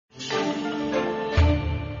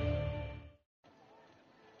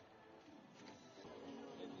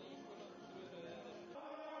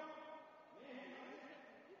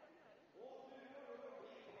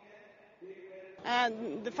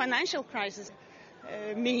the financial crisis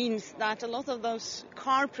means that a lot of those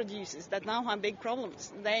car producers that now have big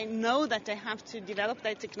problems, they know that they have to develop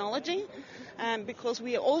their technology, because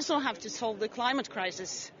we also have to solve the climate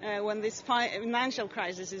crisis when this financial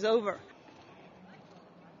crisis is over.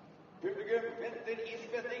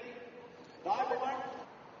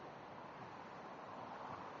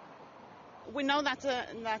 We know that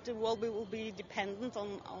the world will be dependent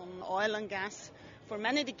on oil and gas for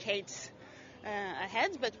many decades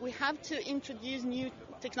ahead, but we have to introduce new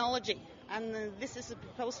technology, and this is a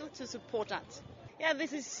proposal to support that. Yeah,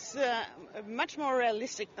 this is much more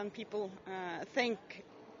realistic than people think.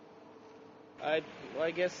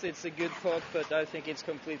 I guess it's a good thought, but I think it's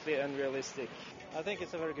completely unrealistic. I think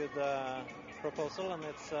it's a very good proposal, and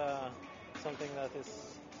it's something that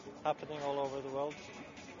is happening all over the world.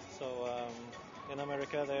 So in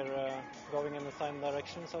America they're going in the same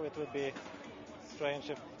direction, so it would be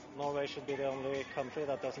strange if Norway should be the only country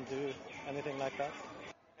that doesn't do anything like that.